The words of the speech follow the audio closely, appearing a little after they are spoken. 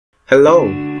Hello,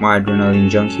 my adrenaline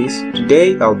junkies.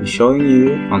 Today I'll be showing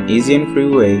you an easy and free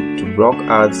way to block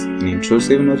ads and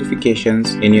intrusive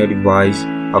notifications in your device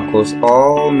across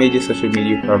all major social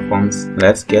media platforms.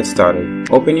 Let's get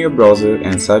started. Open your browser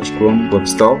and search Chrome Web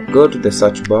Store. Go to the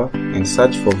search bar and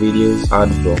search for Videos Ad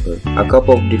Blocker. A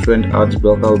couple of different ads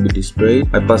blocker will be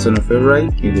displayed. My personal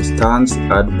favorite is the Stance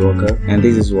Ad Blocker, and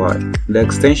this is why. The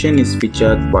extension is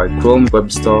featured by Chrome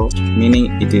Web Store,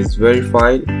 meaning it is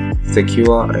verified,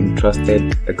 secure and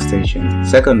trusted extension.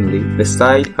 Secondly, the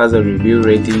site has a review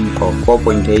rating of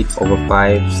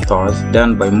 4.8/5 stars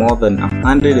done by more than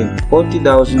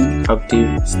 140,000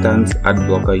 active Stance Ad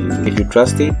Blocker users. If you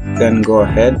trust it, then go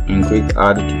ahead and click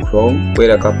Add to Chrome. Wait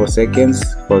a couple seconds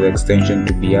for the extension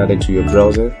to be added to your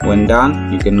browser. When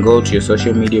done, you can go to your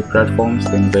social media platforms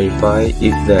and verify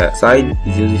if the site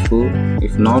is useful.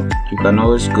 If not, you can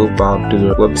always go back to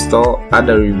the web store, add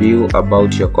a review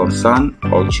about your concern,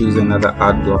 or choose another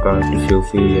ad blocker to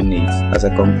fulfill your needs. As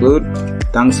I conclude,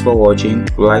 thanks for watching.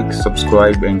 Like,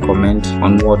 subscribe and comment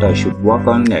on what I should work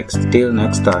on next. Till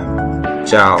next time,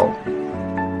 ciao.